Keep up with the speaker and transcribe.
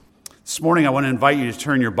This morning I want to invite you to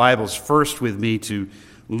turn your Bibles first with me to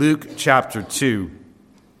Luke chapter 2.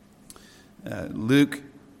 Luke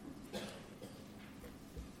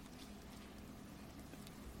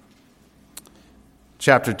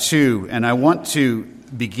chapter 2, and I want to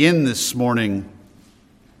begin this morning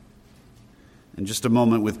in just a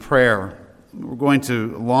moment with prayer. We're going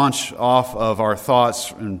to launch off of our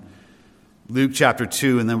thoughts in Luke chapter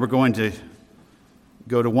 2, and then we're going to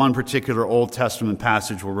go to one particular Old Testament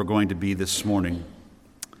passage where we're going to be this morning.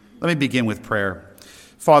 Let me begin with prayer.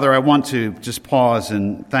 Father, I want to just pause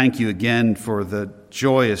and thank you again for the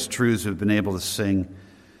joyous truths we've been able to sing.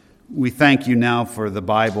 We thank you now for the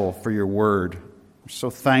Bible, for your word. We're so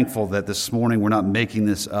thankful that this morning we're not making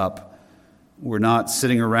this up. We're not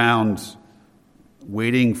sitting around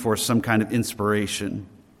waiting for some kind of inspiration,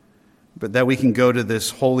 but that we can go to this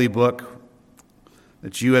holy book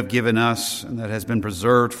that you have given us and that has been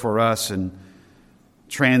preserved for us and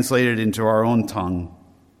translated into our own tongue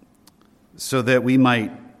so that we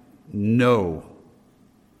might know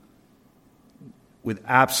with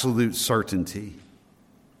absolute certainty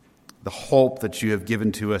the hope that you have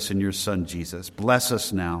given to us in your Son, Jesus. Bless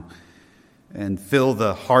us now and fill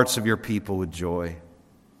the hearts of your people with joy.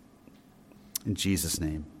 In Jesus'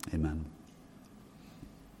 name, amen.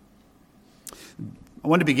 I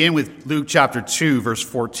want to begin with Luke chapter 2, verse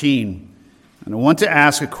 14. And I want to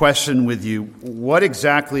ask a question with you. What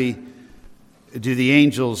exactly do the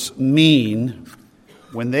angels mean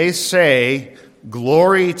when they say,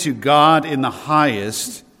 "Glory to God in the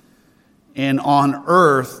highest, and on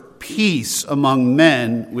earth peace among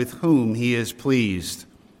men with whom he is pleased"?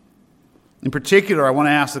 In particular, I want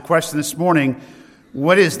to ask the question this morning,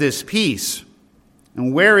 what is this peace?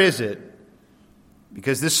 And where is it?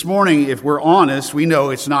 Because this morning, if we're honest, we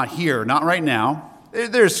know it's not here, not right now.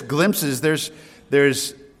 There's glimpses, there's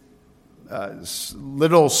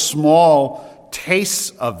little small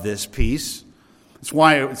tastes of this peace. That's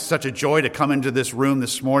why it's such a joy to come into this room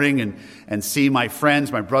this morning and see my friends,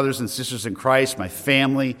 my brothers and sisters in Christ, my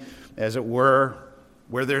family, as it were,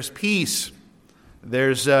 where there's peace.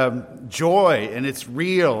 There's joy, and it's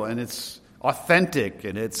real, and it's authentic,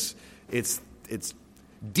 and it's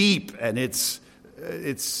deep, and it's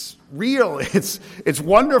real. It's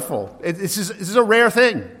wonderful. This is a rare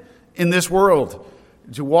thing in this world,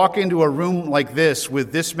 to walk into a room like this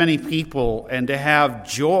with this many people and to have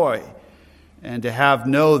joy and to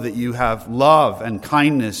know that you have love and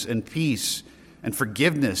kindness and peace and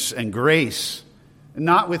forgiveness and grace,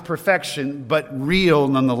 not with perfection, but real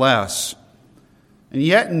nonetheless. And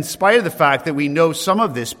yet, in spite of the fact that we know some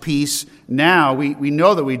of this peace now, we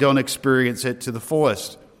know that we don't experience it to the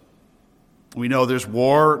fullest. We know there's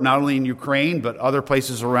war not only in Ukraine, but other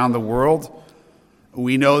places around the world.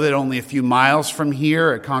 We know that only a few miles from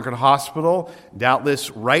here at Concord Hospital,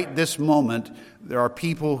 doubtless right this moment, there are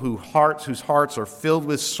people whose hearts are filled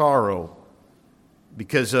with sorrow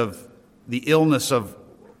because of the illness of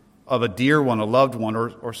a dear one, a loved one,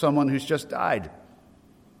 or someone who's just died.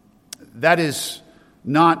 That is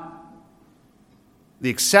not the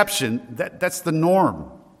exception. That's the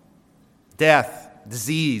norm. Death,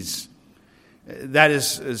 disease. That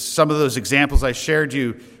is some of those examples I shared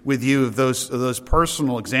with you of those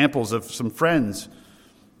personal examples of some friends.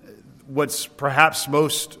 What's perhaps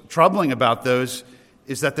most troubling about those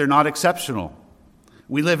is that they're not exceptional.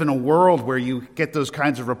 We live in a world where you get those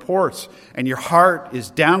kinds of reports and your heart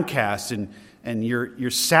is downcast and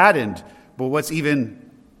you're saddened. But what's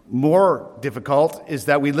even more difficult is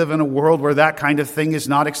that we live in a world where that kind of thing is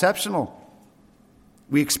not exceptional.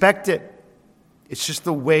 We expect it. It's just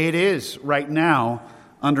the way it is right now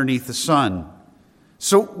underneath the sun.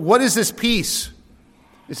 So what is this peace?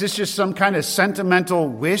 Is this just some kind of sentimental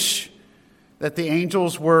wish that the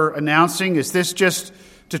angels were announcing? Is this just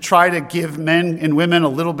to try to give men and women a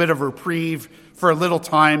little bit of reprieve for a little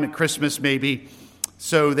time at Christmas maybe,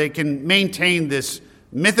 so they can maintain this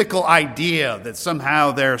mythical idea that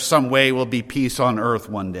somehow there some way will be peace on earth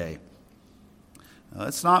one day?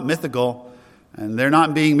 It's not mythical. And they're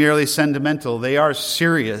not being merely sentimental. They are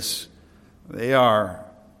serious. They are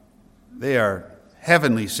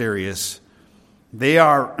heavenly serious. They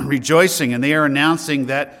are rejoicing, and they are announcing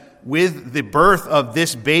that with the birth of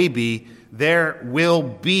this baby, there will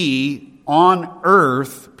be on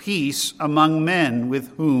earth peace among men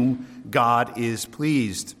with whom God is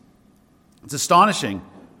pleased. It's astonishing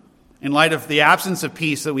in light of the absence of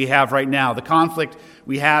peace that we have right now, the conflict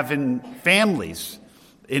we have in families,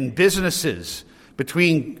 in businesses,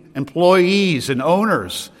 between employees and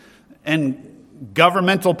owners and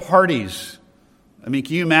governmental parties. I mean,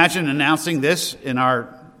 can you imagine announcing this in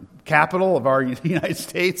our capital of our United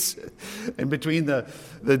States, and between the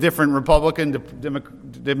different Republican,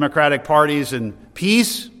 Democratic parties, and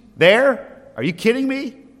peace there? Are you kidding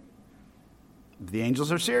me? The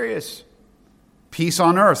angels are serious. Peace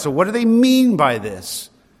on earth. So what do they mean by this?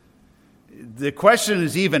 The question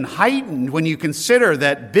is even heightened when you consider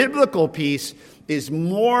that biblical peace is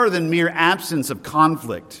more than mere absence of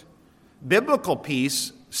conflict. Biblical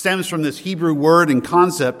peace stems from this Hebrew word and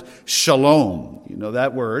concept, shalom. You know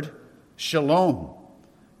that word, shalom.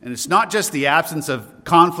 And it's not just the absence of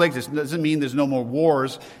conflict. It doesn't mean there's no more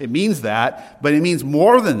wars. It means that, but it means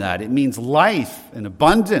more than that. It means life and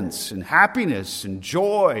abundance and happiness and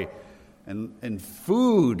joy and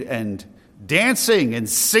food and dancing and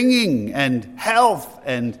singing and health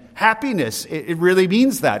and happiness. It really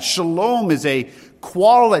means that. Shalom is a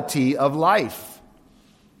quality of life.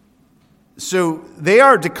 So they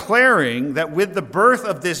are declaring that with the birth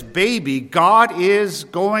of this baby, God is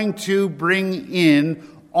going to bring in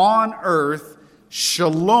on earth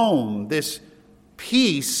shalom, this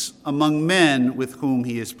peace among men with whom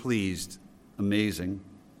he is pleased. Amazing.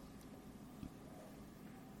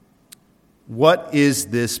 What is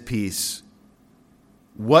this peace?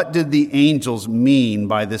 What did the angels mean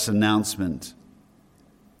by this announcement?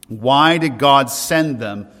 Why did God send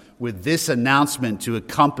them with this announcement to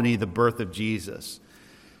accompany the birth of Jesus?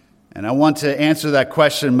 And I want to answer that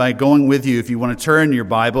question by going with you, if you want to turn your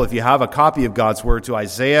Bible, if you have a copy of God's Word, to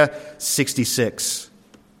Isaiah 66.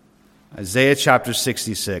 Isaiah chapter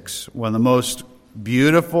 66, one of the most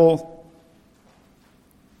beautiful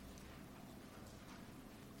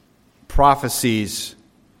prophecies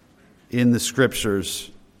in the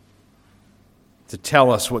Scriptures to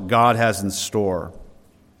tell us what God has in store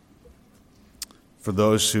for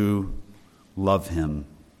those who love him.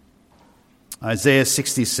 Isaiah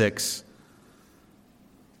 66.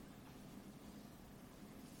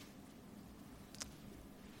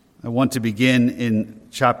 I want to begin in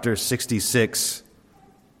chapter 66,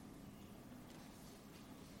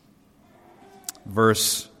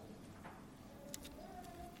 verse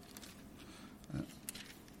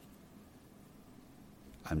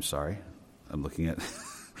I'm sorry, I'm looking at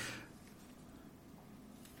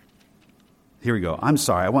here we go. I'm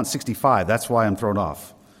sorry, I want 65. That's why I'm thrown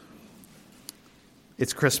off.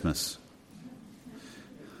 It's Christmas.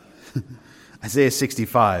 Isaiah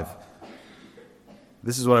 65.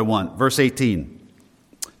 This is what I want. Verse 18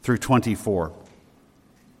 through 24.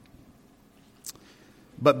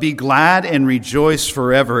 But be glad and rejoice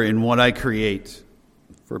forever in what I create.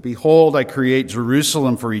 For behold, I create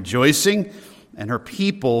Jerusalem for rejoicing, and her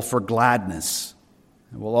people for gladness.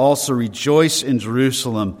 I will also rejoice in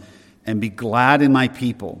Jerusalem and be glad in my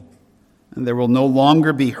people. And there will no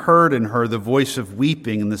longer be heard in her the voice of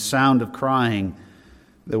weeping and the sound of crying.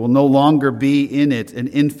 There will no longer be in it an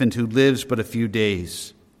infant who lives but a few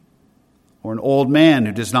days, or an old man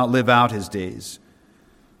who does not live out his days.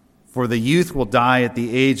 For the youth will die at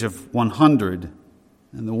the age of 100,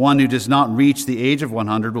 and the one who does not reach the age of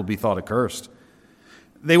 100 will be thought accursed.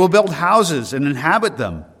 They will build houses and inhabit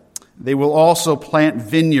them. They will also plant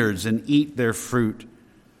vineyards and eat their fruit.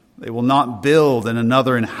 They will not build and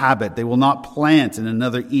another inhabit. They will not plant and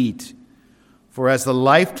another eat. For as the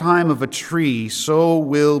lifetime of a tree, so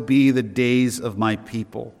will be the days of my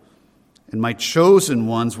people. And my chosen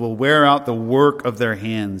ones will wear out the work of their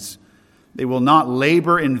hands. They will not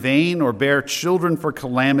labor in vain or bear children for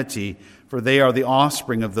calamity, for they are the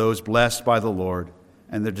offspring of those blessed by the Lord,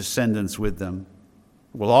 and their descendants with them.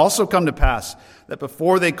 It will also come to pass that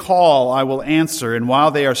before they call, I will answer, and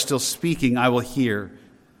while they are still speaking, I will hear.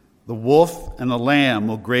 The wolf and the lamb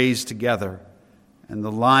will graze together, and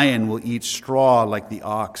the lion will eat straw like the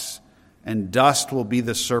ox, and dust will be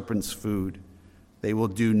the serpent's food. They will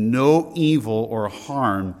do no evil or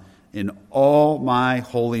harm in all my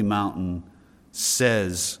holy mountain,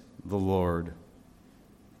 says the Lord.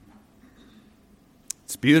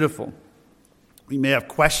 It's beautiful. We may have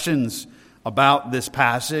questions about this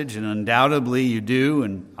passage, and undoubtedly you do,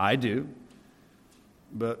 and I do.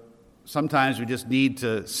 But sometimes we just need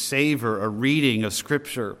to savor a reading of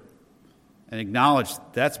Scripture and acknowledge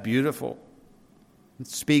that's beautiful. It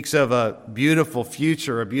speaks of a beautiful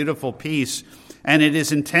future, a beautiful peace, and it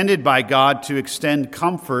is intended by God to extend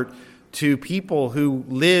comfort to people who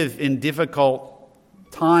live in difficult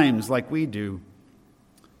times like we do.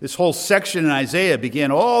 This whole section in Isaiah began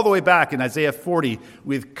all the way back in Isaiah 40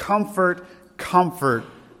 with comfort, comfort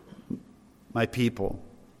my people.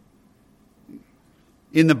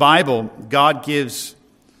 In the Bible, God gives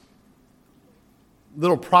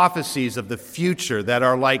little prophecies of the future that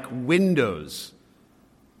are like windows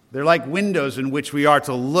They're like windows in which we are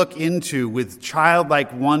to look into with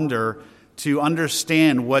childlike wonder to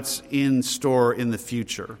understand what's in store in the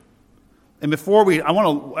future. And before I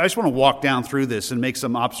just want to walk down through this and make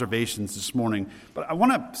some observations this morning. But I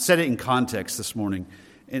want to set it in context this morning.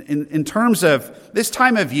 In terms of this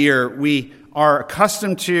time of year, we are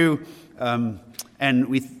accustomed to, and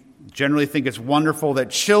we generally think it's wonderful, that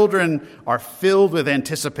children are filled with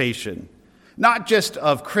anticipation. Not just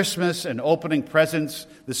of Christmas and opening presents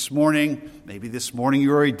this morning. Maybe this morning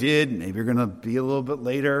you already did. Maybe you're going to be a little bit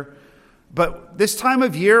later. But this time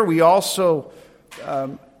of year, we also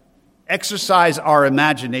exercise our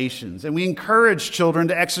imaginations. And we encourage children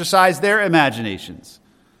to exercise their imaginations.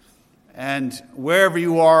 And wherever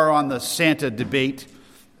you are on the Santa debate,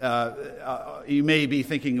 you may be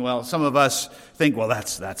thinking, well, some of us think, well,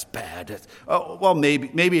 that's bad. Well,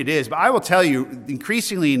 maybe it is. But I will tell you,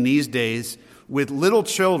 increasingly in these days, with little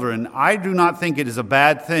children, I do not think it is a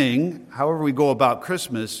bad thing, however we go about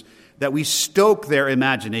Christmas, that we stoke their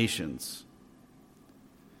imaginations.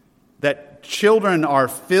 That children are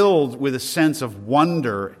filled with a sense of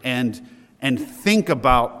wonder and think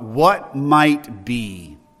about what might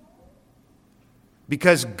be.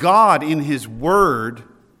 Because God, in His Word,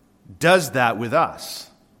 does that with us.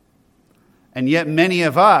 And yet many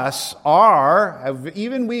of us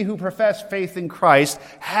even we who profess faith in Christ,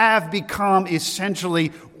 have become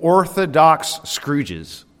essentially Orthodox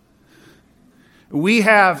Scrooges. We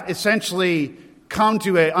have essentially come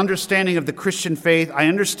to an understanding of the Christian faith. I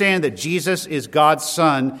understand that Jesus is God's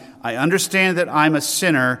Son. I understand that I'm a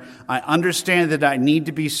sinner. I understand that I need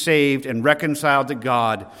to be saved and reconciled to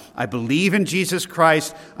God. I believe in Jesus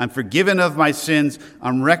Christ. I'm forgiven of my sins.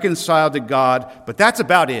 I'm reconciled to God. But that's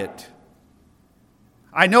about it.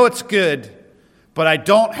 I know it's good, but I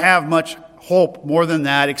don't have much hope more than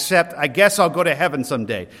that, except I guess I'll go to heaven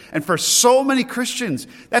someday. And for so many Christians,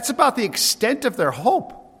 that's about the extent of their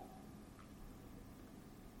hope.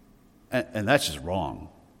 And that's just wrong.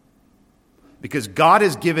 Because God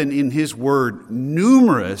has given in His Word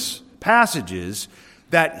numerous passages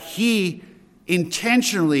that He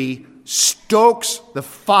intentionally stokes the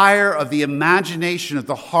fire of the imagination of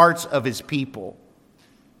the hearts of His people.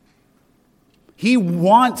 He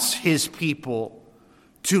wants His people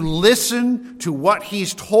to listen to what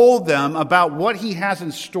He's told them about what He has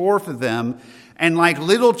in store for them. And like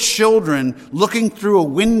little children looking through a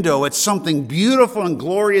window at something beautiful and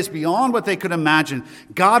glorious beyond what they could imagine,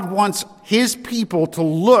 God wants His people to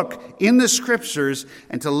look in the Scriptures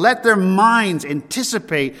and to let their minds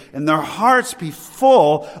anticipate and their hearts be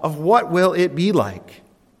full of what will it be like.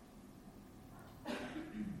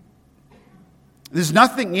 There's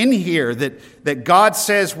nothing in here that God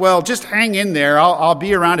says, well, just hang in there, I'll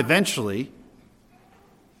be around eventually.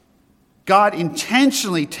 God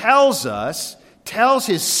intentionally tells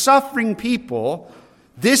His suffering people,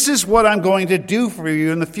 this is what I'm going to do for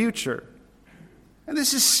you in the future. And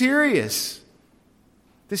this is serious.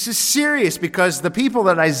 This is serious because the people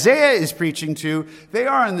that Isaiah is preaching to, they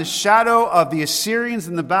are in the shadow of the Assyrians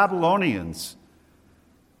and the Babylonians.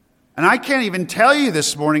 And I can't even tell you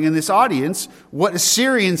this morning in this audience what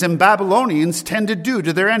Assyrians and Babylonians tend to do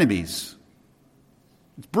to their enemies.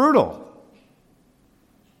 It's brutal.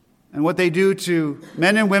 And what they do to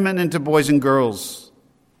men and women and to boys and girls.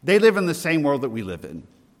 They live in the same world that we live in.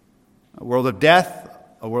 A world of death,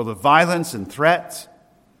 a world of violence and threat,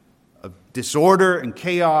 of disorder and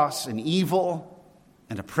chaos and evil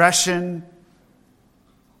and oppression.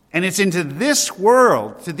 And it's into this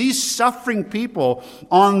world, to these suffering people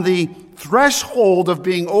on the threshold of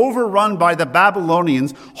being overrun by the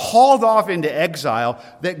Babylonians, hauled off into exile,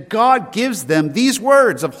 that God gives them these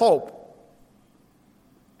words of hope.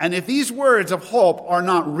 And if these words of hope are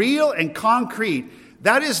not real and concrete,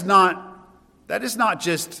 that is not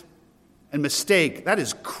just a mistake, that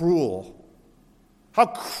is cruel. How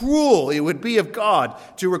cruel it would be of God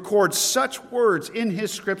to record such words in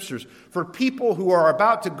His Scriptures for people who are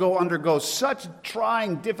about to undergo such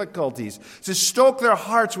trying difficulties, to stoke their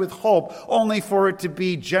hearts with hope, only for it to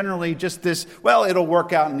be generally just this, well, it'll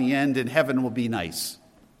work out in the end and heaven will be nice.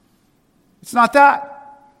 It's not that.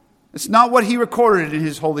 It's not what He recorded in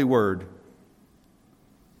His holy word.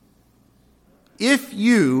 I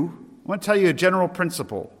want to tell you a general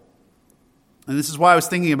principle. And this is why I was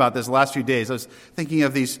thinking about this the last few days. I was thinking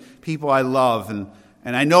of these people I love, and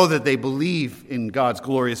I know that they believe in God's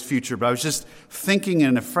glorious future, but I was just thinking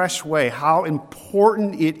in a fresh way how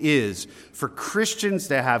important it is for Christians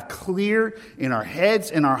to have clear in our heads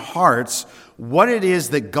and our hearts what it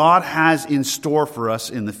is that God has in store for us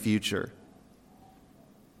in the future.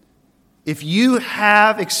 If you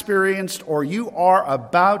have experienced or you are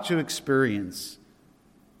about to experience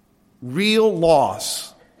real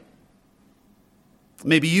loss.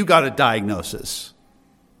 Maybe you got a diagnosis.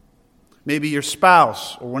 Maybe your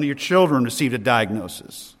spouse or one of your children received a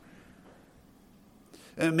diagnosis.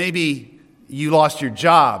 Maybe you lost your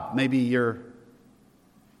job. Maybe your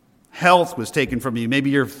health was taken from you. Maybe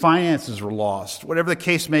your finances were lost. Whatever the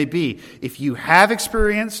case may be, if you have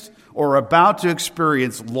experienced or are about to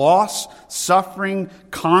experience loss, suffering,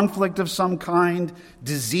 conflict of some kind,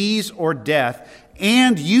 disease or death,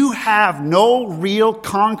 and you have no real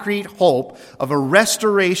concrete hope of a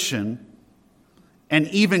restoration and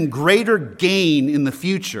even greater gain in the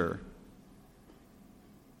future,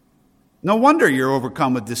 no wonder you're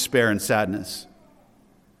overcome with despair and sadness.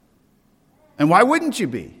 And why wouldn't you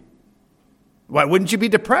be? Why wouldn't you be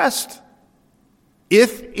depressed?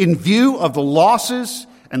 If in view of the losses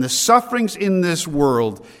and the sufferings in this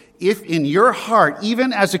world, if in your heart,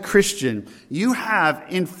 even as a Christian, you have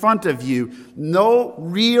in front of you no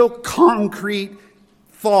real concrete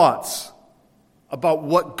thoughts about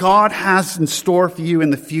what God has in store for you in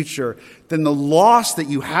the future, then the loss that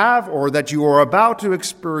you have or that you are about to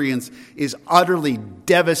experience is utterly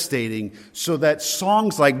devastating, so that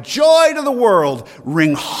songs like "Joy to the World"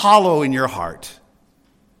 ring hollow in your heart.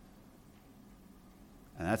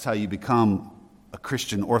 And that's how you become a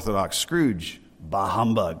Christian Orthodox Scrooge. Bah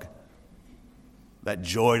humbug. That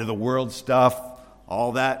joy to the world stuff,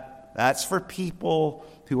 all that, that's for people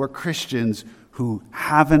who are Christians who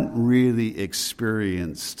haven't really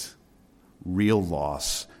experienced real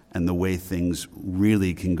loss and the way things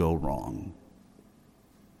really can go wrong.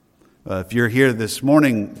 If you're here this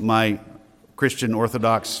morning, my Christian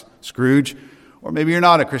Orthodox Scrooge, or maybe you're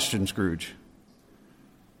not a Christian Scrooge,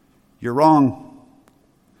 you're wrong.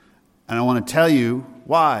 And I want to tell you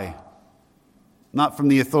why. Not from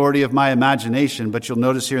the authority of my imagination, but you'll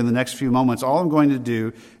notice here in the next few moments, all I'm going to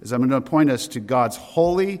do is I'm going to point us to God's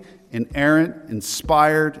holy, inerrant,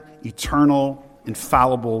 inspired, eternal,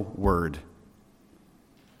 infallible word.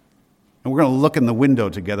 And we're going to look in the window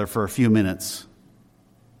together for a few minutes.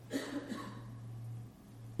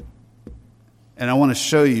 And I want to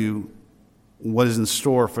show you what is in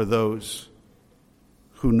store for those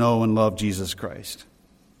who know and love Jesus Christ.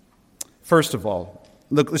 First of all,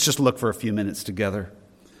 let's just look for a few minutes together.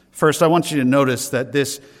 First, I want you to notice that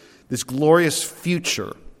this glorious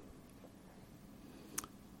future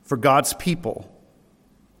for God's people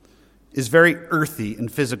is very earthy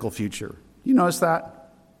and physical future. You notice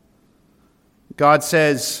that? God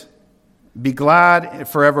says, "Be glad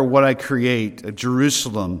forever what I create," at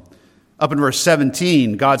Jerusalem. Up in verse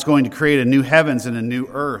 17, God's going to create a new heavens and a new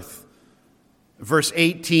earth. Verse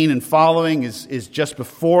 18 and following is just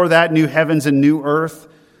before that new heavens and new earth.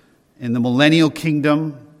 In the millennial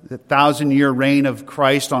kingdom, the 1,000-year reign of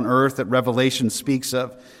Christ on earth that Revelation speaks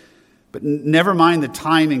of. But never mind the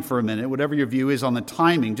timing for a minute, whatever your view is on the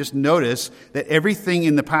timing. Just notice that everything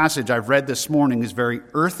in the passage I've read this morning is very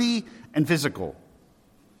earthy and physical.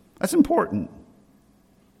 That's important.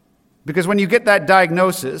 Because when you get that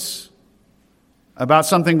diagnosis about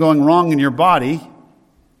something going wrong in your body,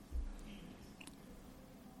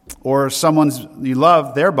 or someone's you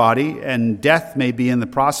love, their body, and death may be in the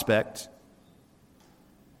prospect.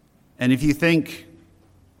 And if you think,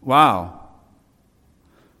 wow,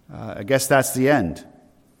 I guess that's the end,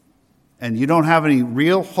 and you don't have any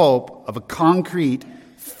real hope of a concrete,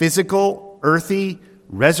 physical, earthy,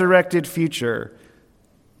 resurrected future,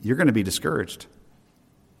 you're going to be discouraged.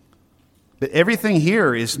 But everything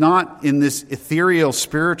here is not in this ethereal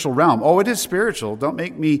spiritual realm. Oh, it is spiritual.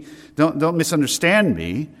 Don't misunderstand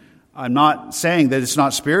me. I'm not saying that it's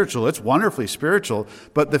not spiritual. It's wonderfully spiritual.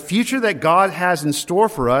 But the future that God has in store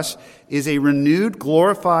for us is a renewed,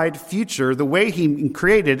 glorified future, the way He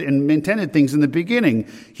created and intended things in the beginning.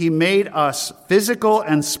 He made us physical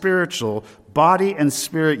and spiritual, body and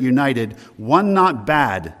spirit united, one not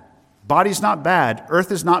bad. Body's not bad,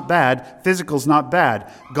 earth is not bad, physical's not bad.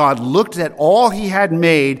 God looked at all He had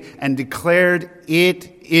made and declared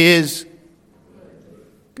it is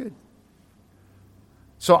good.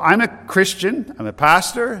 So I'm a Christian, I'm a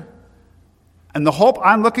pastor, and the hope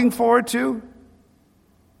I'm looking forward to,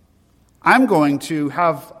 I'm going to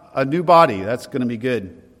have a new body. That's going to be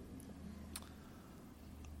good.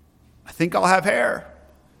 I think I'll have hair.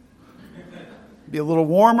 Be a little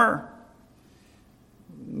warmer.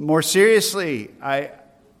 More seriously, I'm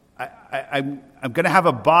going to have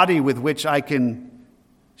a body with which I can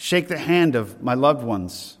shake the hand of my loved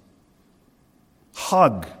ones,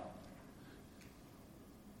 hug,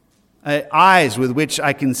 eyes with which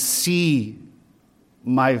I can see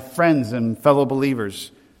my friends and fellow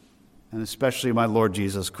believers, and especially my Lord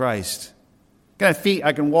Jesus Christ. Feet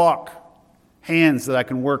I can walk, hands that I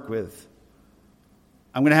can work with.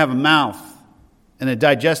 I'm going to have a mouth and a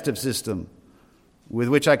digestive system with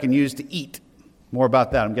which I can use to eat. More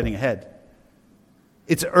about that. I'm getting ahead.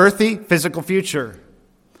 It's an earthy, physical future.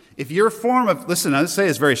 If your form of, listen, I'll say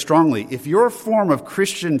this very strongly, if your form of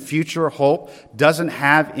Christian future hope doesn't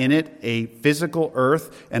have in it a physical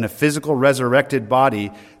earth and a physical resurrected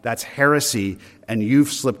body, that's heresy, and you've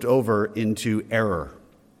slipped over into error.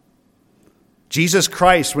 Jesus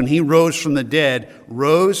Christ, when he rose from the dead,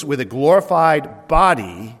 rose with a glorified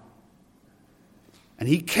body, and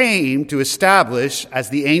he came to establish, as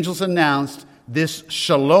the angels announced, this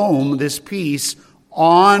shalom, this peace,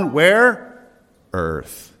 on where?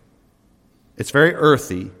 Earth. It's very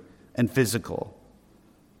earthy and physical.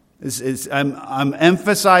 I'm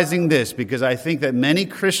emphasizing this because I think that many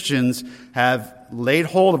Christians have laid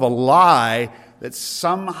hold of a lie that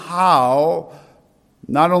somehow,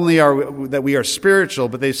 not only that we are spiritual,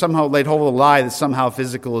 but they somehow laid hold of a lie that somehow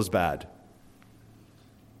physical is bad.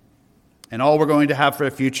 And all we're going to have for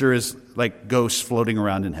the future is like ghosts floating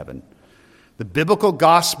around in heaven. The biblical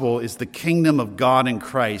gospel is the kingdom of God in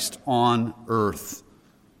Christ on earth.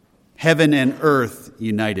 Heaven and earth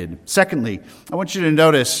united. Secondly, I want you to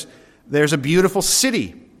notice there's a beautiful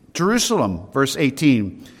city, Jerusalem, verse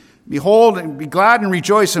 18. Behold, and be glad and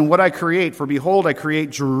rejoice in what I create, for behold, I create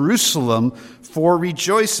Jerusalem for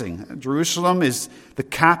rejoicing. Jerusalem is the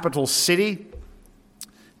capital city.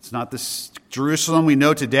 It's not the Jerusalem we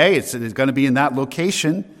know today. It's going to be in that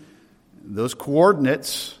location, those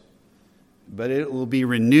coordinates, but it will be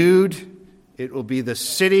renewed. It will be the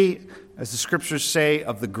city, as the scriptures say,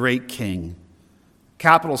 of the great King.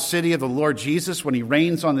 Capital city of the Lord Jesus when he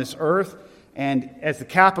reigns on this earth. And as the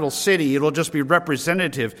capital city, it'll just be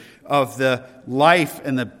representative of the life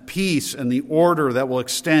and the peace and the order that will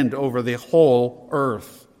extend over the whole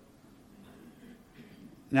earth.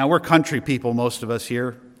 Now, we're country people, most of us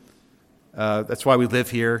here. That's why we live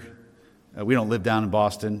here. We don't live down in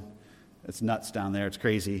Boston. It's nuts down there. It's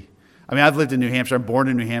crazy. I mean, I've lived in New Hampshire. I'm born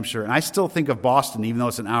in New Hampshire. And I still think of Boston, even though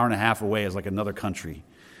it's an hour and a half away, as like another country.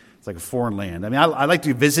 It's like a foreign land. I mean, I like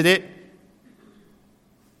to visit it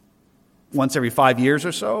once every 5 years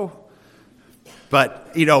or so.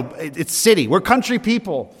 But, it's city. We're country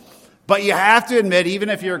people. But you have to admit, even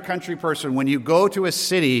if you're a country person, when you go to a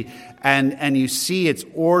city and you see its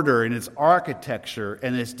order and its architecture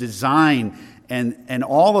and its design and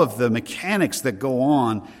all of the mechanics that go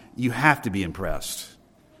on, you have to be impressed.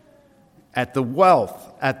 At the wealth,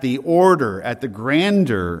 at the order, at the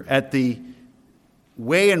grandeur, at the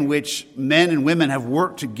way in which men and women have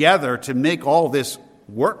worked together to make all this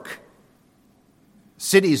work.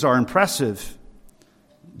 Cities are impressive.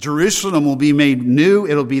 Jerusalem will be made new.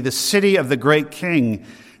 It'll be the city of the great King.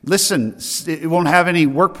 Listen, it won't have any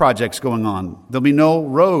work projects going on. There'll be no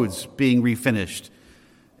roads being refinished.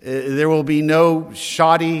 There will be no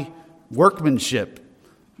shoddy workmanship.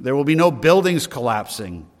 There will be no buildings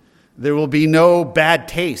collapsing. There will be no bad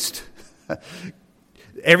taste.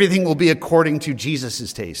 Everything will be according to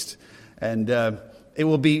Jesus' taste. And it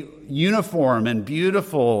will be uniform and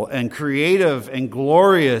beautiful and creative and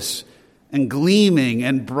glorious and gleaming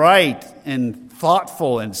and bright and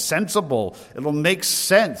thoughtful and sensible. It'll make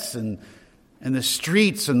sense. And the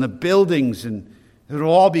streets and the buildings, and it'll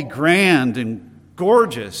all be grand and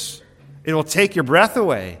gorgeous. It'll take your breath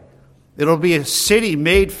away. It'll be a city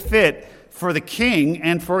made fit for the King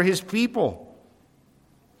and for his people.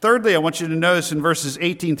 Thirdly, I want you to notice in verses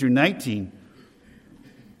 18 through 19,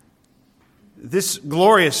 this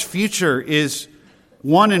glorious future is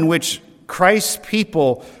one in which Christ's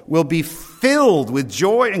people will be filled with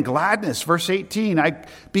joy and gladness. Verse 18, I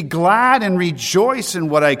be glad and rejoice in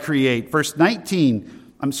what I create. Verse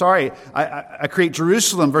 19, I create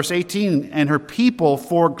Jerusalem, verse 18, and her people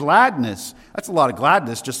for gladness. That's a lot of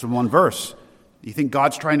gladness just in one verse. Do you think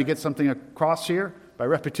God's trying to get something across here by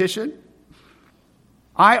repetition?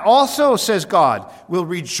 I also, says God, will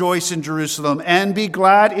rejoice in Jerusalem and be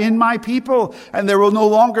glad in my people, and there will no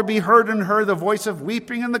longer be heard in her the voice of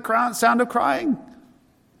weeping and the sound of crying.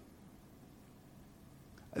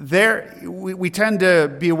 We tend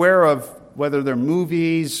to be aware of whether they're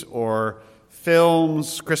movies or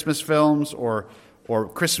films, Christmas films, or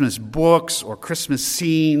Christmas books or Christmas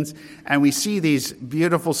scenes, and we see these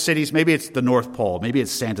beautiful cities. Maybe it's the North Pole, maybe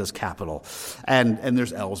it's Santa's capital, and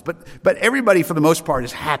there's elves. But everybody, for the most part,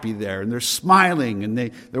 is happy there, and they're smiling, and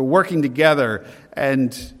they're working together.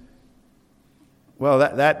 And well,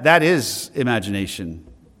 that is imagination.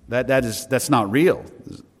 That's not real.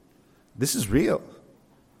 This is real.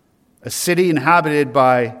 A city inhabited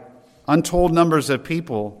by untold numbers of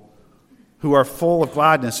people who are full of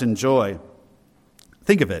gladness and joy.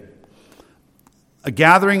 Think of it. A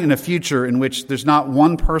gathering in a future in which there's not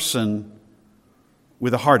one person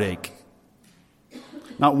with a heartache,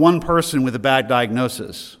 not one person with a bad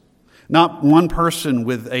diagnosis, not one person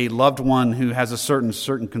with a loved one who has a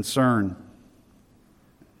certain concern,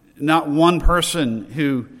 not one person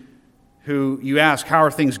who you ask, how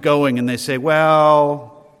are things going? And they say,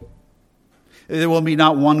 well, there will be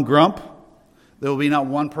not one grump. There will be not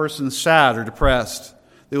one person sad or depressed.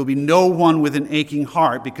 There will be no one with an aching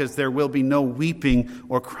heart, because there will be no weeping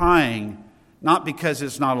or crying, not because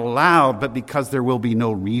it's not allowed, but because there will be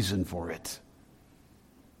no reason for it.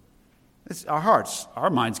 It's our hearts, our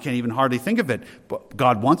minds can't even hardly think of it, but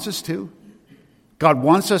God wants us to. God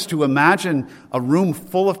wants us to imagine a room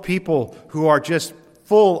full of people who are just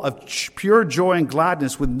full of pure joy and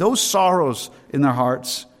gladness with no sorrows in their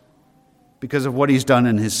hearts because of what he's done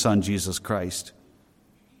in his Son, Jesus Christ.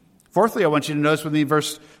 Fourthly, I want you to notice with me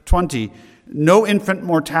verse 20, no infant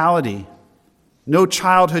mortality, no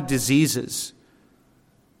childhood diseases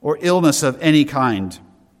or illness of any kind.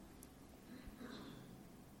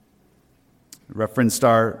 Referenced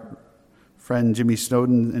our friend Jimmy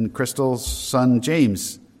Snowden and Crystal's son,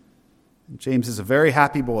 James. James is a very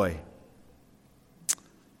happy boy,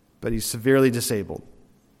 but he's severely disabled.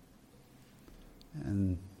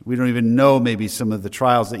 And we don't even know maybe some of the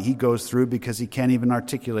trials that he goes through because he can't even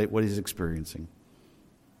articulate what he's experiencing.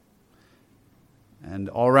 And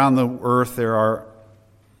all around the earth there are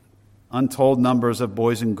untold numbers of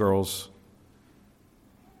boys and girls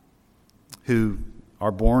who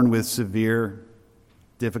are born with severe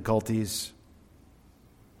difficulties,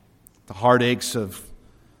 the heartaches of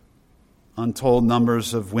untold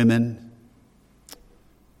numbers of women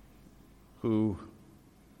who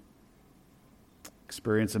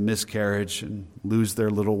experience a miscarriage and lose their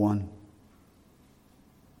little one.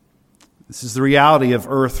 This is the reality of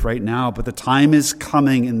earth right now, but the time is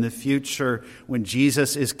coming in the future when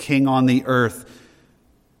Jesus is king on the earth,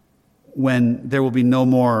 when there will be no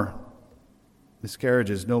more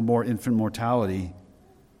miscarriages, no more infant mortality,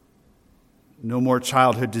 no more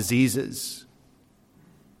childhood diseases,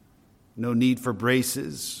 no need for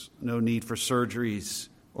braces, no need for surgeries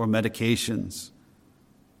or medications.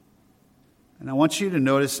 And I want you to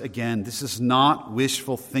notice again, this is not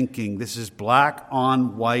wishful thinking. This is black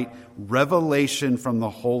on white revelation from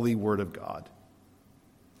the holy word of God.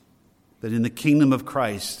 That in the kingdom of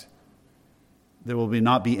Christ, there will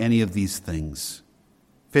not be any of these things.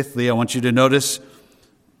 Fifthly, I want you to notice,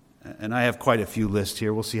 and I have quite a few lists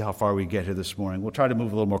here. We'll see how far we get here this morning. We'll try to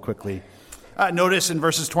move a little more quickly. Notice in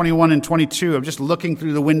verses 21 and 22, I'm just looking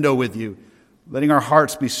through the window with you, letting our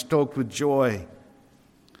hearts be stoked with joy.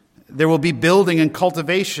 There will be building and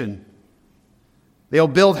cultivation. They'll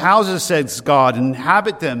build houses, says God, and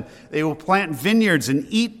inhabit them. They will plant vineyards and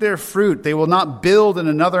eat their fruit. They will not build and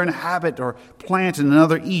another inhabit, or plant and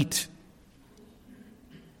another eat.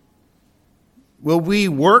 Will we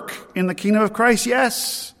work in the kingdom of Christ?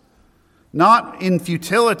 Yes. Not in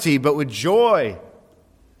futility, but with joy.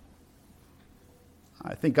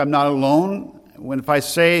 I think I'm not alone if I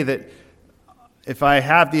say that if I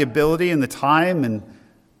have the ability and the time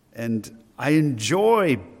and I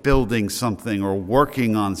enjoy building something or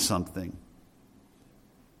working on something.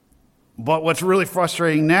 But what's really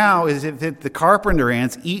frustrating now is if the carpenter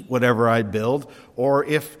ants eat whatever I build, or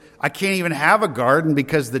if I can't even have a garden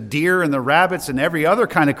because the deer and the rabbits and every other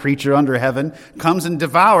kind of creature under heaven comes and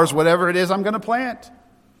devours whatever it is I'm going to plant.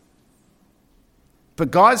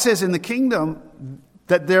 But God says in the kingdom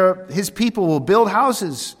that his people will build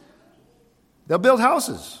houses. They'll build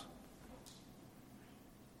houses.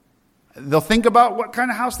 They'll think about what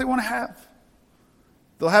kind of house they want to have.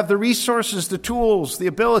 They'll have the resources, the tools, the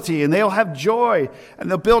ability, and they'll have joy.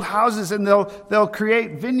 And they'll build houses, and they'll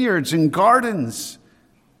create vineyards and gardens.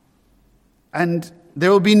 And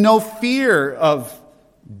there will be no fear of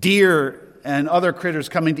deer and other critters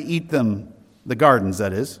coming to eat them, the gardens,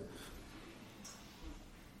 that is.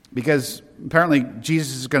 Because apparently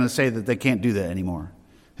Jesus is going to say that they can't do that anymore.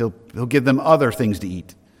 He'll give them other things to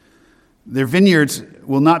eat. Their vineyards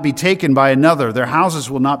will not be taken by another. Their houses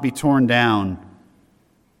will not be torn down.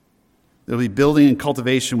 There will be building and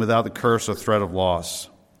cultivation without the curse or threat of loss.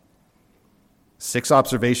 Sixth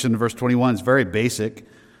observation in verse 21 is very basic,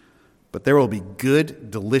 but there will be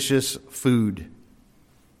good, delicious food.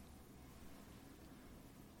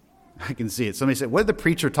 I can see it. Somebody said, what did the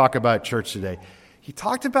preacher talk about at church today? He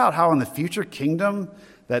talked about how in the future kingdom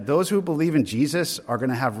that those who believe in Jesus are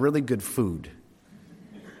going to have really good food.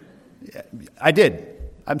 I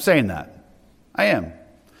did. I'm saying that. I am.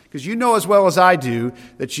 Because you know as well as I do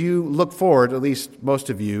that you look forward, at least most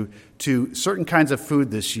of you, to certain kinds of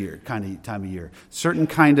food this year, time of year.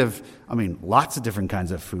 Lots of different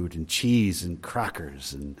kinds of food, and cheese and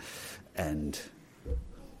crackers and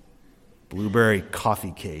blueberry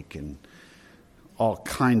coffee cake and all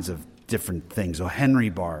kinds of different things. Oh, Henry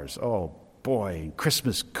bars. Oh, boy, and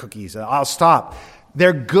Christmas cookies. I'll stop.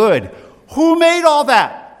 They're good. Who made all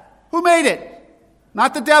that? Who made it?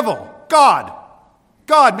 Not the devil. God.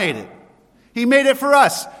 God made it. He made it for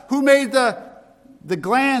us. Who made the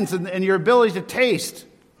glands and your ability to taste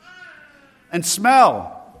and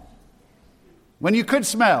smell? When you could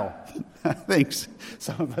smell. I think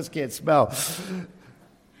some of us can't smell.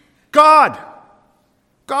 God.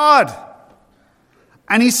 God.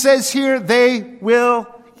 And he says here, they will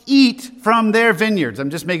eat from their vineyards. I'm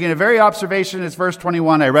just making a very observation. It's verse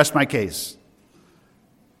 21. I rest my case.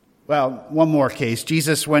 Well, one more case.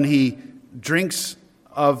 Jesus, when he drinks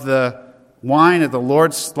of the wine at the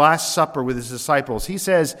Lord's Last Supper with his disciples, he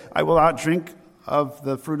says, I will not drink of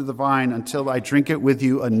the fruit of the vine until I drink it with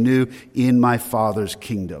you anew in my Father's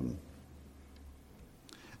kingdom.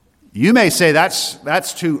 You may say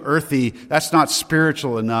that's too earthy, that's not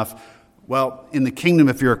spiritual enough. Well, in the kingdom,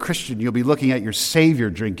 if you're a Christian, you'll be looking at your Savior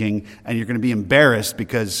drinking, and you're going to be embarrassed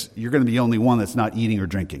because you're going to be the only one that's not eating or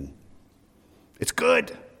drinking. It's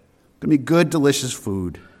good. It's going to be good, delicious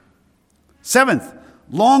food. Seventh,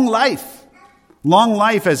 long life. Long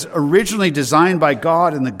life as originally designed by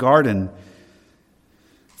God in the garden.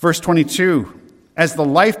 Verse 22, as the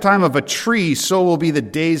lifetime of a tree, so will be the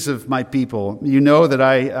days of my people. You know that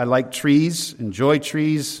I like trees, enjoy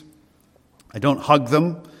trees. I don't hug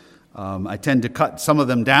them. I tend to cut some of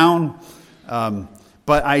them down,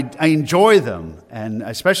 but I enjoy them, and I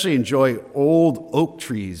especially enjoy old oak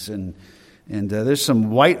trees. And there's some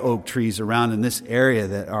white oak trees around in this area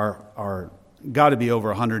that are got to be over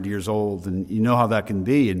 100 years old, and you know how that can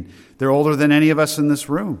be. And they're older than any of us in this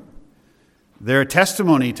room. They're a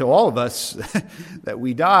testimony to all of us that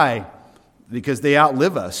we die because they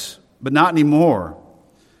outlive us, but not anymore.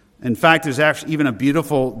 In fact, there's actually even a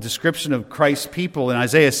beautiful description of Christ's people in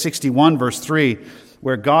Isaiah 61, verse 3,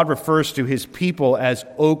 where God refers to his people as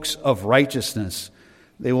oaks of righteousness.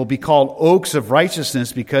 They will be called oaks of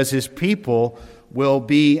righteousness because his people will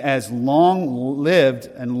be as long-lived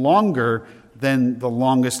and longer than the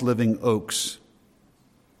longest living oaks.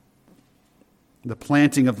 The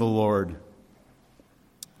planting of the Lord.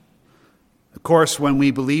 Of course, when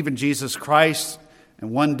we believe in Jesus Christ,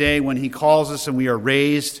 and one day when he calls us and we are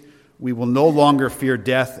raised, we will no longer fear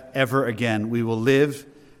death ever again. We will live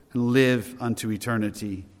and live unto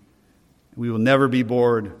eternity. We will never be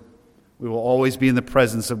bored. We will always be in the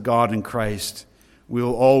presence of God in Christ. We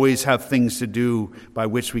will always have things to do by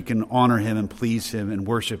which we can honor him and please him and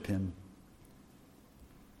worship him.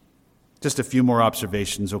 Just a few more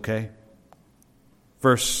observations, okay?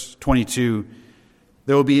 Verse 22,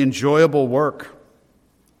 there will be enjoyable work.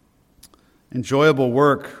 Enjoyable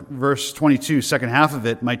work, verse 22, second half of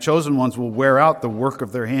it, my chosen ones will wear out the work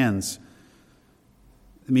of their hands.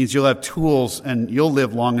 It means you'll have tools and you'll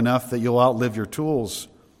live long enough that you'll outlive your tools.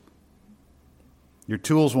 Your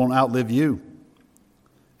tools won't outlive you.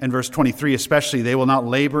 And verse 23 especially, they will not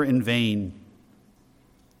labor in vain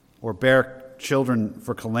or bear children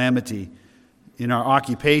for calamity. In our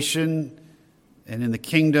occupation and in the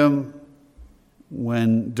kingdom,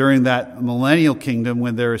 when during that millennial kingdom,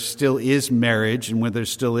 when there still is marriage and when there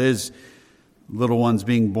still is little ones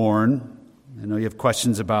being born, I know you have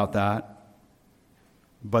questions about that,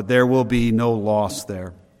 but there will be no loss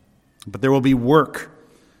there. But there will be work.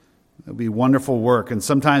 There'll be wonderful work. And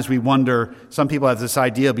sometimes we wonder, some people have this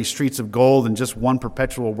idea it'll be streets of gold and just one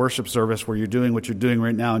perpetual worship service where you're doing what you're doing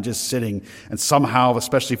right now and just sitting. And somehow,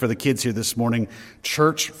 especially for the kids here this morning,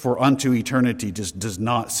 church for unto eternity just does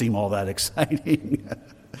not seem all that exciting,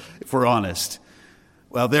 if we're honest.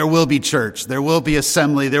 Well, there will be church. There will be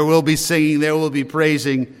assembly. There will be singing. There will be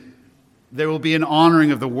praising. There will be an honoring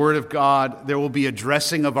of the Word of God. There will be a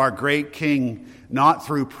dressing of our great King, not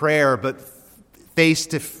through prayer, but face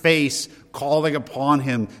to face, calling upon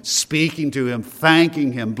him, speaking to him,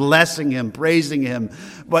 thanking him, blessing him, praising him.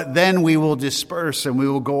 But then we will disperse and we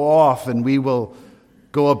will go off and we will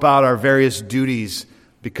go about our various duties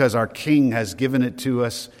because our King has given it to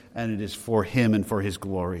us and it is for him and for his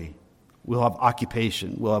glory. We'll have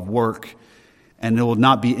occupation, we'll have work, and there will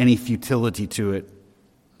not be any futility to it.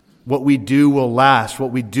 What we do will last.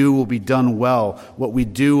 What we do will be done well. What we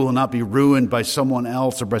do will not be ruined by someone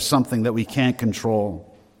else or by something that we can't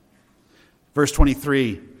control. Verse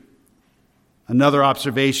 23, another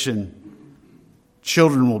observation.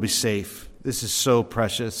 Children will be safe. This is so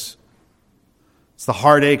precious. It's the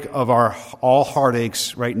heartache of all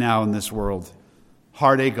heartaches right now in this world.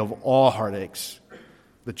 Heartache of all heartaches.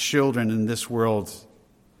 The children in this world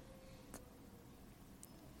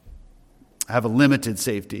have a limited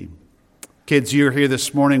safety. Kids, you're here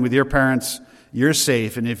this morning with your parents, you're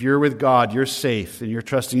safe. And if you're with God, you're safe. And you're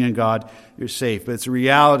trusting in God, you're safe. But it's a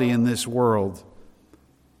reality in this world.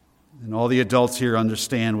 And all the adults here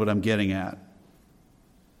understand what I'm getting at.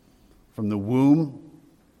 From the womb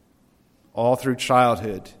all through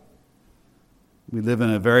childhood, we live in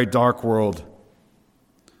a very dark world.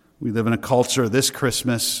 We live in a culture this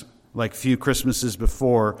Christmas, like few Christmases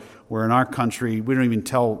before, where in our country, we don't even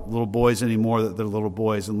tell little boys anymore that they're little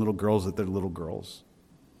boys and little girls that they're little girls.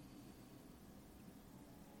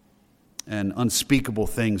 And unspeakable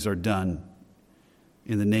things are done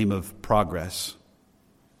in the name of progress.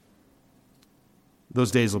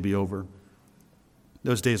 Those days will be over.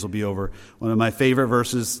 Those days will be over. One of my favorite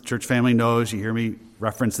verses, church family knows, you hear me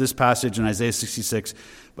reference this passage in Isaiah 66,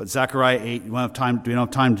 but Zechariah 8, we don't have time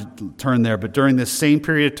to turn there, but during this same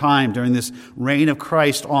period of time, during this reign of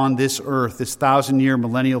Christ on this earth, this 1,000-year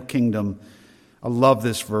millennial kingdom, I love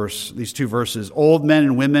this verse, these two verses. Old men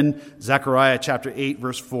and women, Zechariah chapter 8,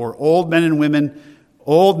 verse 4. Old men and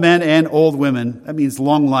old women, that means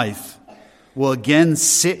long life, will again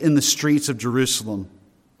sit in the streets of Jerusalem,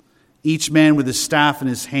 each man with his staff in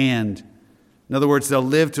his hand. In other words, they'll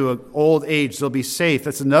live to an old age. They'll be safe.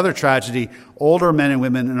 That's another tragedy. Older men and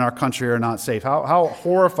women in our country are not safe. How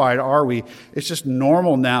horrified are we? It's just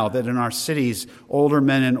normal now that in our cities, older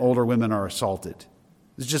men and older women are assaulted.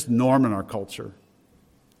 It's just norm in our culture.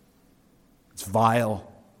 It's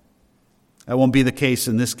vile. That won't be the case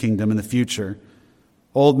in this kingdom in the future.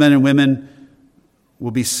 Old men and women will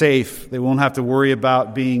be safe. They won't have to worry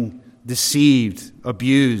about being deceived,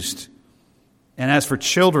 abused. And as for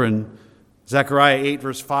children, Zechariah 8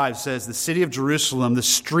 verse 5 says, the city of Jerusalem, the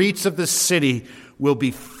streets of the city will be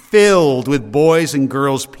filled with boys and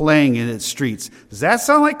girls playing in its streets. Does that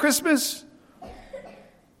sound like Christmas?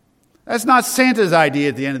 That's not Santa's idea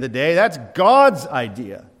at the end of the day. That's God's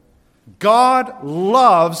idea. God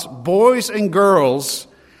loves boys and girls,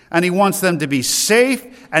 and He wants them to be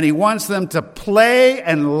safe, and He wants them to play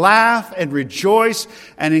and laugh and rejoice.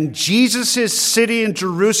 And in Jesus' city in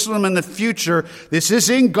Jerusalem in the future, this is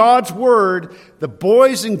in God's word, the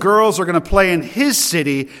boys and girls are going to play in His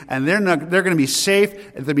city, and they're going to be safe,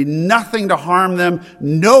 and there'll be nothing to harm them,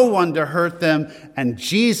 no one to hurt them. And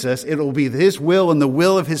Jesus, it will be His will and the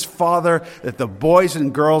will of His Father that the boys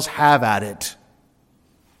and girls have at it.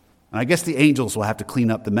 And I guess the angels will have to clean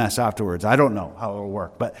up the mess afterwards. I don't know how it will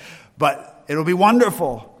work, but it'll be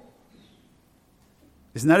wonderful.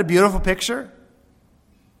 Isn't that a beautiful picture?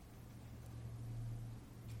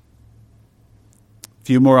 A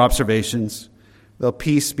few more observations. There'll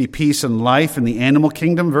be peace and life in the animal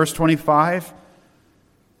kingdom, verse 25.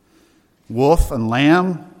 Wolf and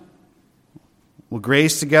lamb will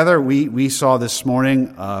graze together. We saw this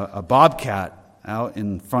morning a bobcat out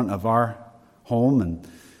in front of our home,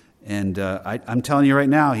 and I'm telling you right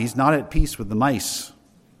now, he's not at peace with the mice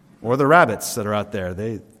or the rabbits that are out there.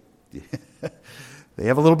 They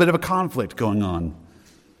have a little bit of a conflict going on.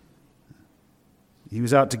 He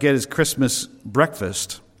was out to get his Christmas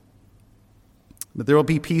breakfast. But there will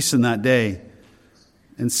be peace in that day.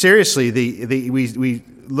 And seriously, we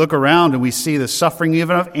look around and we see the suffering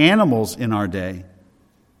even of animals in our day.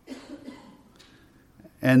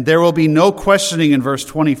 And there will be no questioning in verse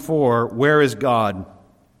 24, where is God?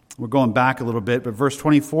 We're going back a little bit, but verse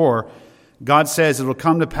 24, God says, it will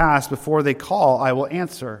come to pass before they call, I will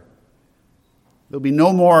answer. There'll be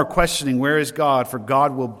no more questioning, where is God? For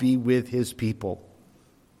God will be with His people.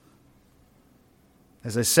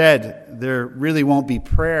 As I said, there really won't be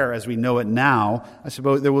prayer as we know it now. I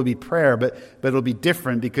suppose there will be prayer, but it'll be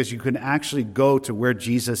different because you can actually go to where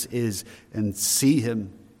Jesus is and see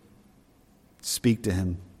Him, speak to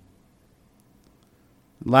Him.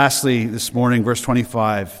 Lastly, this morning, verse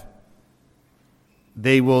 25,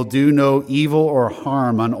 they will do no evil or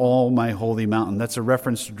harm on all my holy mountain. That's a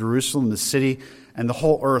reference to Jerusalem, the city, and the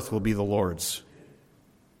whole earth will be the Lord's.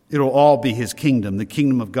 It'll all be His kingdom, the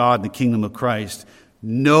kingdom of God and the kingdom of Christ.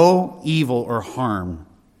 No evil or harm.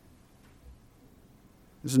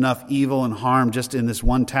 There's enough evil and harm just in this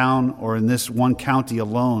one town or in this one county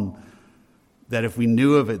alone that if we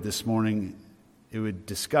knew of it this morning, it would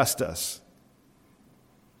disgust us.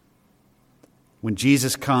 When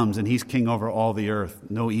Jesus comes and He's king over all the earth,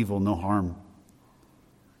 no evil, no harm.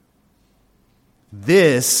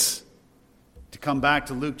 This, to come back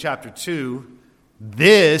to Luke chapter 2,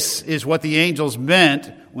 this is what the angels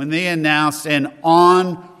meant when they announced an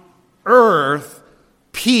on earth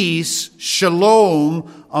peace,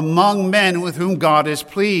 shalom, among men with whom God is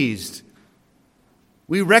pleased.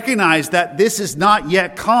 We recognize that this is not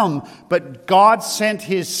yet come, but God sent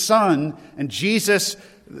his Son, and Jesus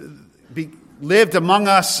lived among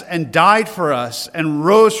us and died for us and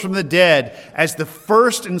rose from the dead as the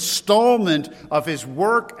first installment of his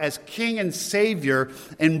work as King and Savior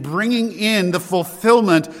and bringing in the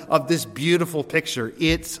fulfillment of this beautiful picture.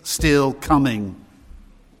 It's still coming.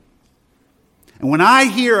 And when I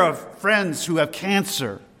hear of friends who have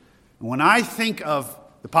cancer, and when I think of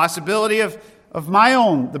the possibility of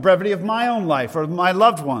the brevity of my own life or my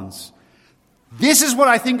loved ones, this is what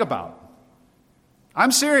I think about.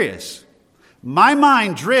 I'm serious. My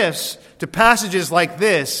mind drifts to passages like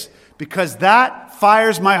this because that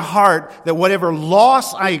fires my heart that whatever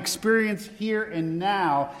loss I experience here and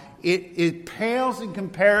now, it pales in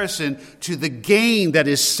comparison to the gain that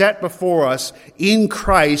is set before us in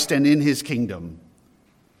Christ and in his kingdom.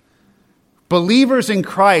 Believers in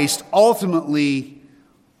Christ ultimately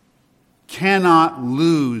cannot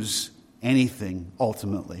lose anything,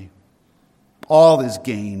 ultimately. All is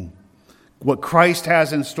gain. What Christ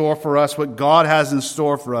has in store for us, what God has in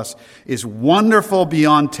store for us, is wonderful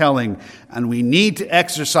beyond telling, and we need to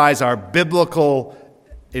exercise our biblical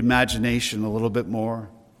imagination a little bit more.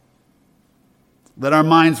 Let our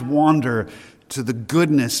minds wander to the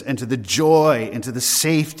goodness and to the joy and to the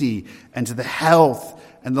safety and to the health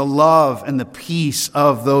and the love and the peace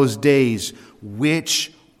of those days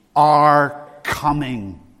which are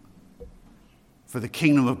coming. For the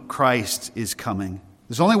kingdom of Christ is coming.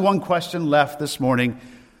 There's only one question left this morning.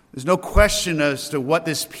 There's no question as to what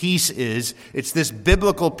this peace is. It's this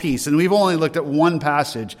biblical peace. And we've only looked at one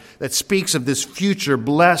passage that speaks of this future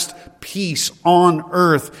blessed peace on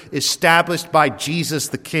earth established by Jesus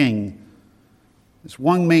the King. There's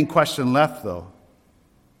one main question left, though.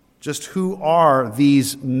 Just who are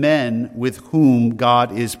these men with whom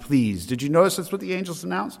God is pleased? Did you notice that's what the angels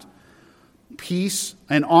announced? Peace,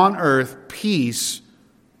 and on earth, peace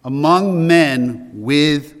among men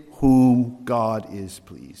with whom God is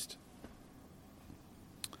pleased.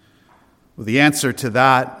 Well, the answer to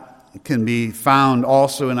that can be found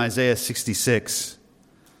also in Isaiah 66.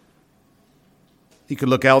 You could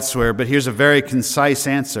look elsewhere, but here's a very concise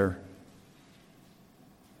answer.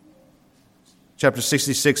 Chapter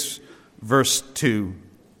 66, verse 2.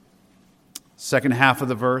 Second half of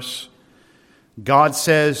the verse. God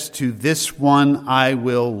says, "To this one I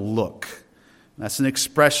will look." That's an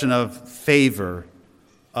expression of favor,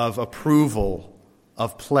 of approval,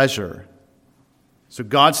 of pleasure. So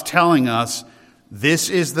God's telling us, this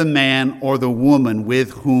is the man or the woman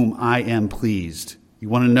with whom I am pleased. You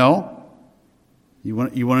want to know? You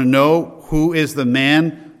want to know who is the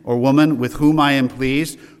man or woman with whom I am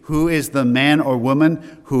pleased? Who is the man or woman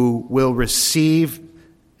who will receive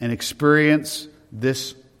and experience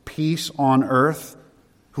this peace on earth?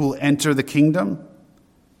 Who will enter the kingdom?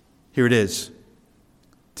 Here it is.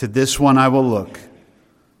 To this one I will look,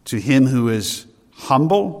 to him who is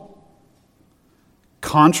humble,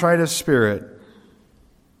 contrite of spirit,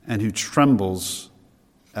 and who trembles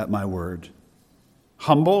at my word.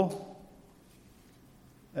 Humble,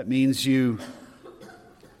 that means you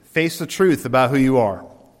face the truth about who you are.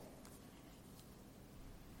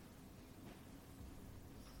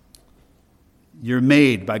 You're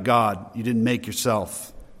made by God. You didn't make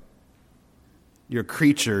yourself. You're a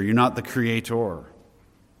creature. You're not the creator.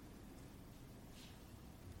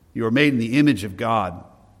 You are made in the image of God.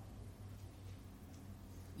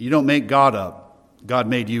 You don't make God up. God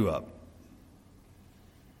made you up.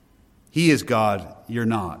 He is God. You're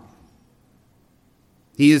not.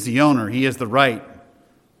 He is the owner. He has the right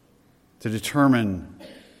to determine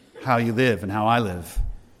how you live and how I live.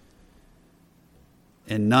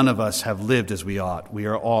 And none of us have lived as we ought. We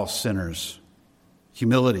are all sinners.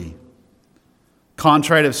 Humility.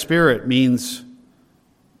 Contrite of spirit means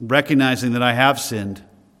recognizing that I have sinned.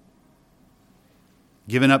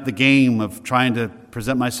 Giving up the game of trying to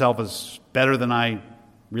present myself as better than I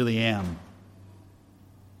really am.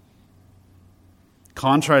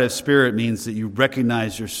 Contrite of spirit means that you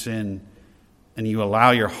recognize your sin and you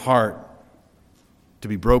allow your heart to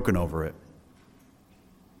be broken over it.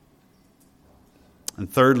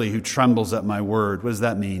 And thirdly, who trembles at my word. What does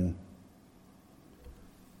that mean?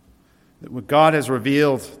 That what God has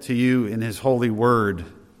revealed to you in his holy word,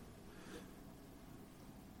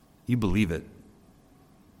 you believe it.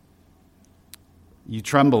 You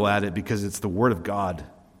tremble at it because it's the word of God.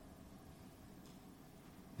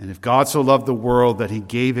 And if God so loved the world that he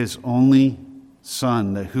gave his only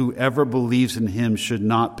Son, that whoever believes in him should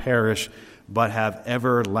not perish, but have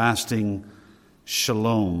everlasting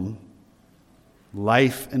shalom,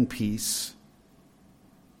 life and peace.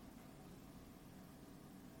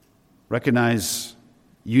 Recognize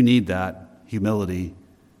you need that humility.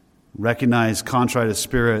 Recognize, contrite of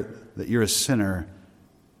spirit, that you're a sinner,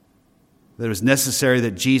 that it was necessary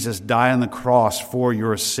that Jesus die on the cross for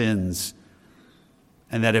your sins,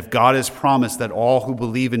 and that if God has promised that all who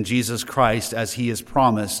believe in Jesus Christ as he has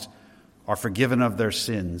promised are forgiven of their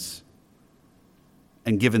sins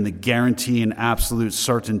and given the guarantee and absolute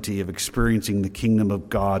certainty of experiencing the kingdom of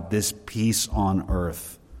God, this peace on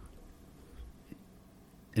earth,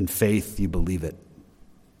 in faith you believe it.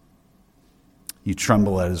 You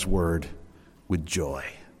tremble at his word with joy.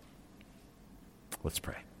 Let's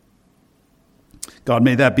pray. God,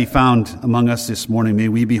 may that be found among us this morning. May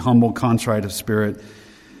we be humble, contrite of spirit,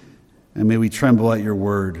 and may we tremble at your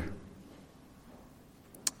word.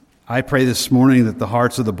 I pray this morning that the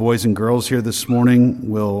hearts of the boys and girls here this morning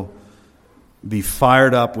will be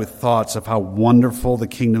fired up with thoughts of how wonderful the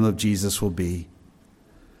kingdom of Jesus will be,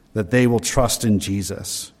 that they will trust in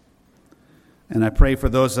Jesus. And I pray for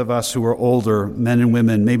those of us who are older, men and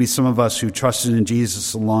women, maybe some of us who trusted in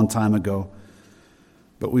Jesus a long time ago,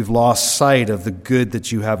 but we've lost sight of the good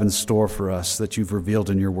that you have in store for us, that you've revealed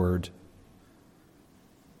in your word.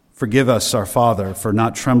 Forgive us, our Father, for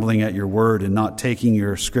not trembling at your word and not taking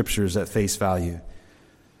your scriptures at face value,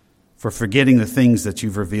 for forgetting the things that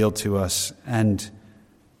you've revealed to us. And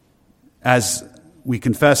as we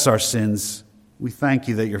confess our sins, we thank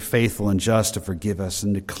you that you're faithful and just to forgive us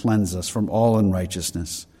and to cleanse us from all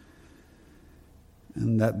unrighteousness.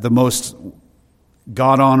 And that the most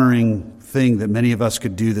God-honoring thing that many of us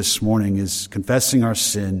could do this morning is confessing our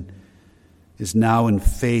sin, is now in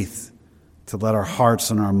faith to let our hearts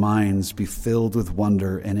and our minds be filled with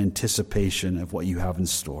wonder and anticipation of what you have in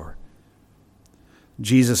store.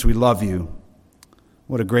 Jesus, we love you.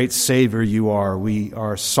 What a great Savior you are. We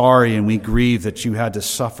are sorry and we grieve that you had to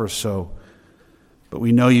suffer so, but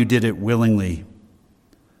we know you did it willingly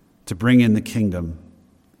to bring in the kingdom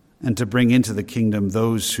and to bring into the kingdom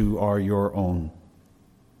those who are your own.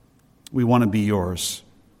 We want to be yours.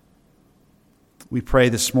 We pray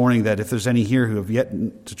this morning that if there's any here who have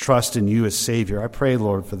yet to trust in you as Savior, I pray,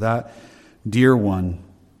 Lord, for that dear one,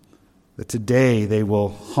 that today they will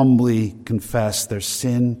humbly confess their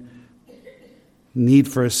sin, need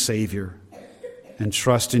for a Savior, and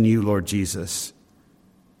trust in you, Lord Jesus,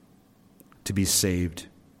 to be saved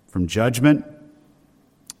from judgment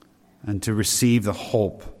and to receive the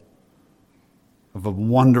hope of a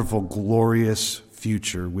wonderful, glorious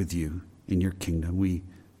future with you in your kingdom. We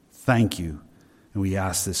thank you. And we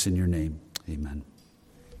ask this in your name. Amen.